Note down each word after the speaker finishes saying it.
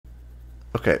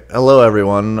Okay, hello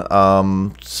everyone.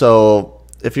 So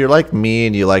if you're like me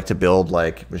and you like to build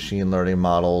like machine learning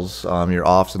models, you're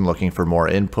often looking for more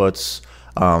inputs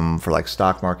for like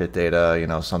stock market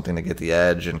data, something to get the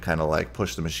edge and kind of like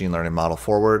push the machine learning model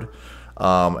forward.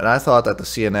 And I thought that the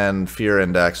CNN fear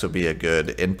index would be a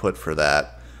good input for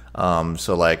that.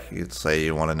 So like, you'd say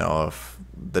you want to know if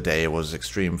the day was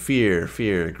extreme fear,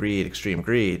 greed, extreme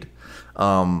greed.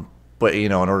 But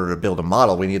in order to build a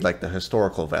model, we need like the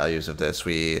historical values of this.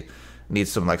 We need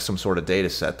some sort of data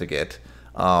set to get.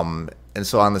 And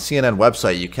so on the CNN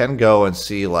website, you can go and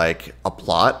see like a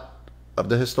plot of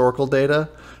the historical data,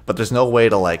 but there's no way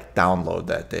to like download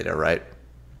that data, right?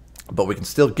 But we can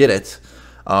still get it.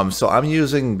 So I'm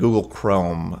using Google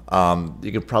Chrome.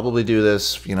 You could probably do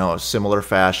this, a similar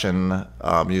fashion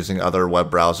using other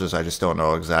web browsers. I just don't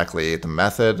know exactly the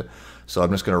method. So I'm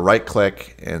just going to right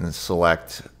click and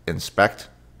select inspect.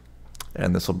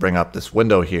 And this will bring up this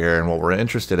window here. And what we're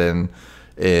interested in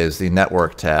is the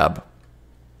network tab.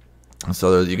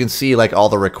 So you can see like all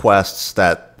the requests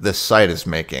that this site is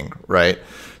making, right?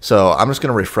 So I'm just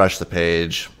going to refresh the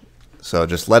page. So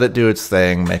just let it do its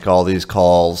thing, make all these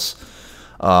calls.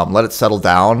 Let it settle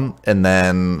down, and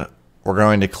then we're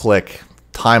going to click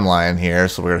timeline here.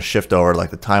 So we're going to shift over to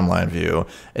like the timeline view,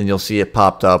 and you'll see it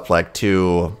popped up like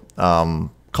two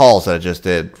calls that I just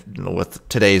did with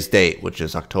today's date, which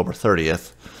is October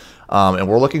 30th. And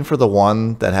we're looking for the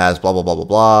one that has blah, blah, blah, blah,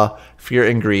 blah, fear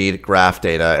and greed, graph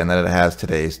data, and then it has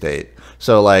today's date.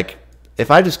 So like if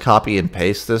I just copy and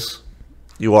paste this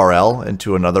URL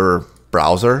into another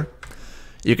browser,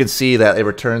 you can see that it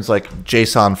returns like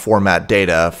JSON format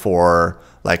data for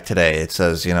like today. It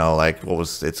says, like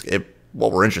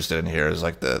what we're interested in here is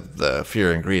like the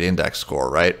fear and greed index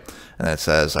score, right? And it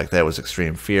says like that was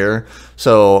extreme fear.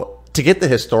 So to get the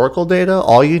historical data,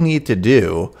 all you need to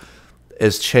do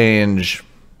is change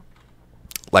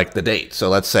like the date. So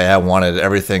let's say I wanted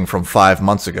everything from 5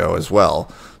 months ago as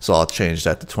well. So I'll change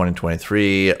that to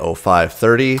 2023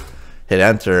 0530. Hit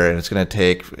enter, and it's going to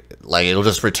take, like, it'll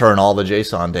just return all the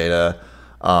JSON data.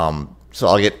 So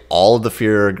I'll get all of the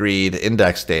fear or greed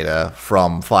index data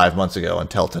from 5 months ago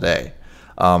until today.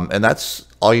 And that's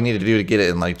all you need to do to get it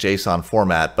in like JSON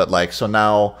format. But like, so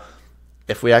now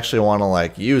if we actually want to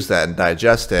like use that and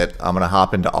digest it, I'm going to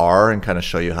hop into R and kind of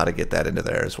show you how to get that into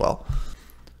there as well.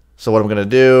 So what I'm going to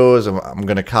do is I'm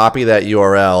going to copy that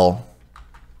URL.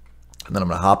 And then I'm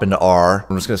going to hop into R.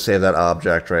 I'm just going to save that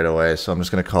object right away. So I'm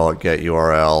just going to call it get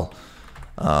URL.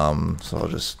 So I'll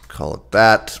just call it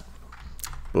that.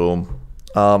 Boom.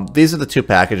 These are the two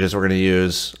packages we're going to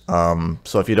use.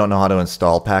 So if you don't know how to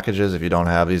install packages, if you don't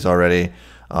have these already,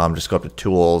 just go up to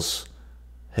Tools,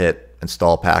 hit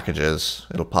Install Packages.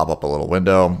 It'll pop up a little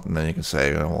window. And then you can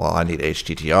say, well, I need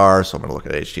HTTR. So I'm going to look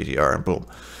at HTTR and boom.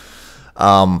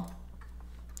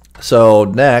 So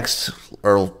next,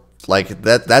 or like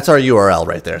that's our URL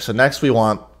right there. So next we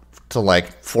want to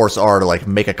like force R to like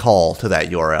make a call to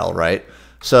that URL, right?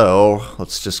 So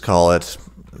let's just call it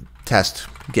test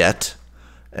get,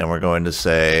 and we're going to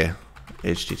say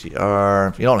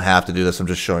HTTR. You don't have to do this. I'm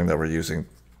just showing that we're using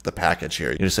the package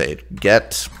here. You just say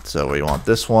get. So we want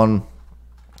this one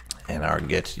and our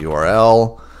get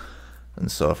URL.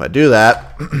 And so if I do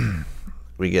that,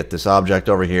 we get this object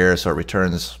over here. So it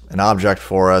returns an object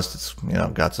for us. It's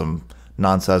got some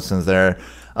nonsense in there.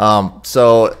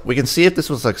 So we can see if this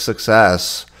was a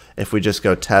success if we just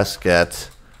go test get,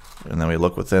 and then we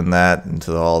look within that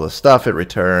into all the stuff it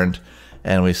returned,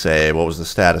 and we say what was the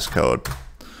status code.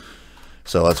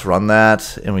 So let's run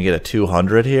that, and we get a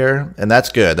 200 here, and that's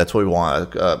good. That's what we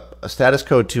want. A status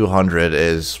code 200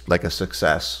 is like a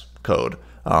success code.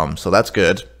 So that's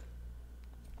good.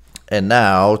 And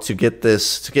now to get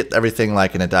everything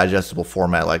like in a digestible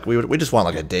format, like we just want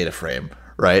like a data frame,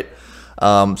 right?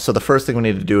 So the first thing we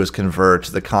need to do is convert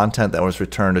the content that was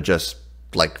returned to just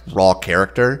like raw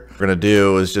character. What we're going to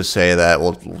do is just say that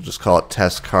we'll just call it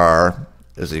test car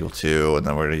is equal to, and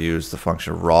then we're going to use the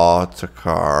function raw to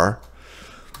car.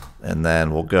 And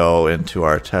then we'll go into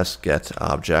our test get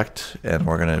object, and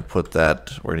we're going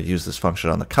to use this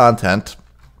function on the content,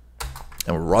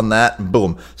 and we'll run that, and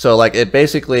boom. So like it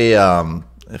basically,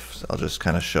 if I'll just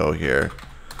kind of show here.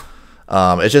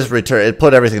 It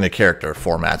put everything to character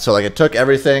format. So like it took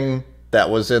everything that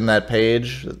was in that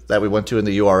page that we went to in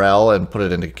the URL and put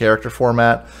it into character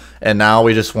format. And now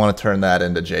we just want to turn that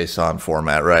into JSON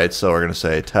format, right? So we're going to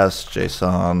say test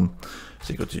JSON is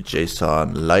equal to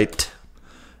JSON light.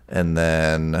 And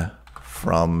then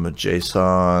from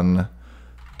JSON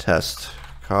test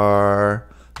car.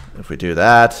 If we do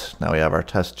that, now we have our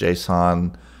test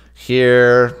JSON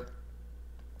here.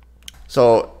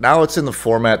 So now it's in the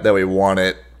format that we want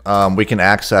it. we can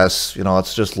access,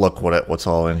 let's just look what's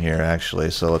all in here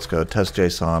actually. So let's go test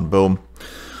JSON, boom.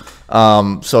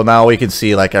 So now we can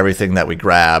see like everything that we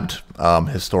grabbed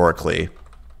historically.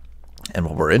 And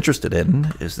what we're interested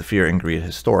in is the fear and greed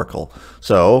historical.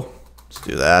 So let's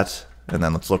do that. And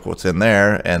then let's look what's in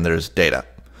there. And there's data.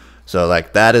 So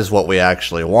like that is what we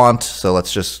actually want. So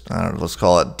let's just, let's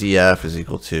call it df is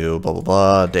equal to blah, blah,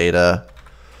 blah, data.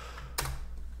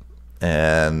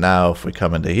 And now if we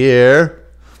come into here,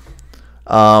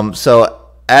 so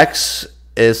X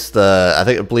is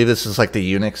I believe this is like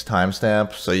the Unix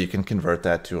timestamp. So you can convert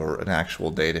that to an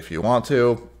actual date if you want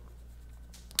to.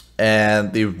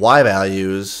 And the Y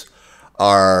values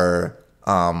are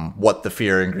what the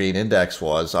fear and greed index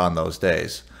was on those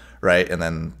days, right? And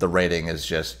then the rating is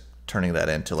just turning that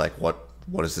into like what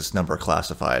is this number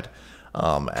classified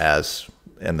as,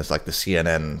 and this like the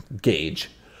CNN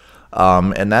gauge,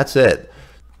 and that's it.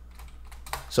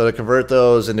 So to convert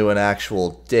those into an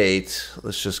actual date,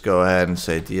 let's just go ahead and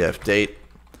say df date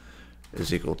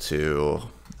is equal to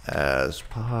as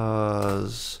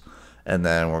pos. And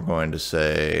then we're going to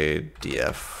say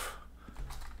df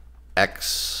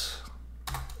x,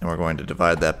 and we're going to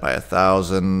divide that by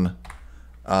 1,000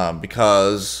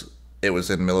 because it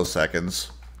was in milliseconds.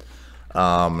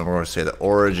 And we're going to say the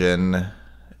origin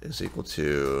is equal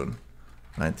to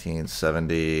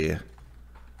 1970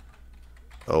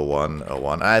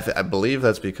 0101. I believe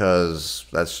that's because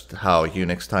that's how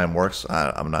Unix time works.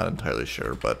 I'm not entirely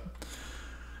sure, but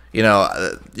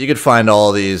you could find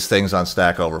all these things on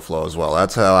Stack Overflow as well.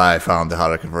 That's how I found how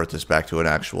to convert this back to an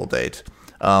actual date.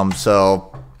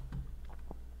 So,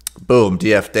 boom,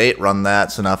 df date, run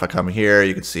that. So now if I come here,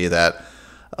 you can see that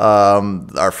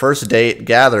our first date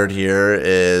gathered here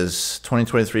is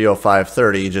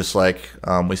 2023-05-30, just like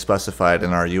we specified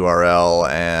in our URL.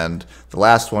 And the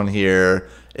last one here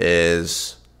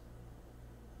is,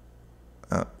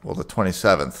 the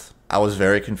 27th. I was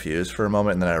very confused for a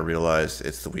moment, and then I realized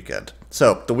it's the weekend.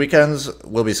 So the weekends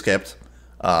will be skipped,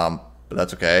 but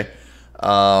that's okay.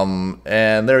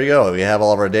 And there you go. We have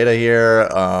all of our data here,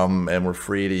 and we're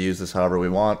free to use this however we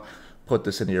want. Put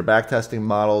this into your backtesting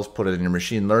models, put it in your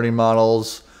machine learning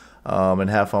models, and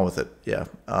have fun with it. Yeah.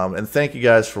 And thank you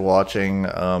guys for watching.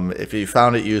 If you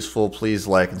found it useful, please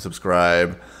like and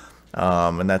subscribe.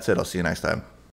 And that's it. I'll see you next time.